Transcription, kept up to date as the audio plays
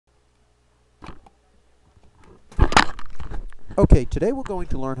Okay, today we're going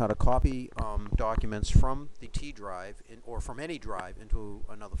to learn how to copy documents from the T drive or from any drive into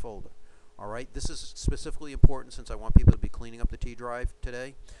another folder. All right, this is specifically important since I want people to be cleaning up the T drive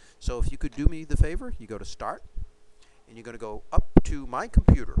today. So if you could do me the favor, you go to Start, and you're going to go up to My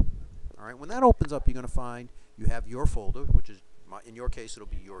Computer. All right, when that opens up, you're going to find you have your folder, which is, in your case, it'll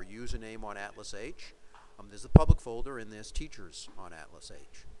be your username on Atlas H. There's the public folder, and there's Teachers on Atlas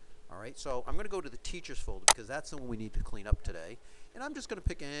H. All right, so I'm going to go to the Teachers folder because that's the one we need to clean up today. And I'm just going to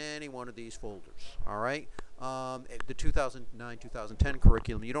pick any one of these folders. All right, the 2009-2010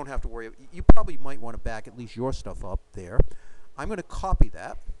 curriculum, you don't have to worry. You probably might want to back at least your stuff up there. I'm going to copy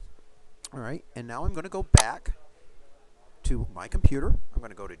that. All right, and now I'm going to go back to my computer. I'm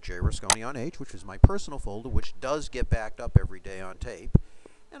going to go to J. Rasconi on H, which is my personal folder, which does get backed up every day on tape.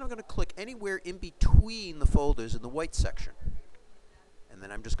 And I'm going to click anywhere in between the folders in the white section. And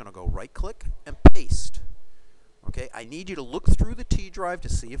then I'm just going to go right click and paste. Okay, I need you to look through the T drive to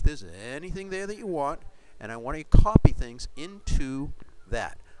see if there's anything there that you want, and I want to copy things into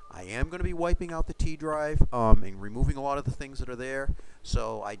that. I am going to be wiping out the T drive and removing a lot of the things that are there,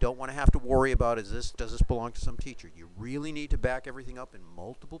 so I don't want to have to worry about does this belong to some teacher. You really need to back everything up in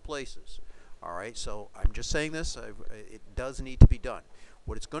multiple places. All right, so I'm just saying this. It does need to be done.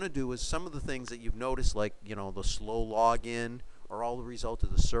 What it's going to do is some of the things that you've noticed, like the slow login, are all the result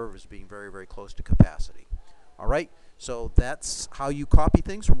of the servers being very, very close to capacity. All right, so that's how you copy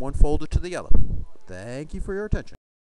things from one folder to the other. Thank you for your attention.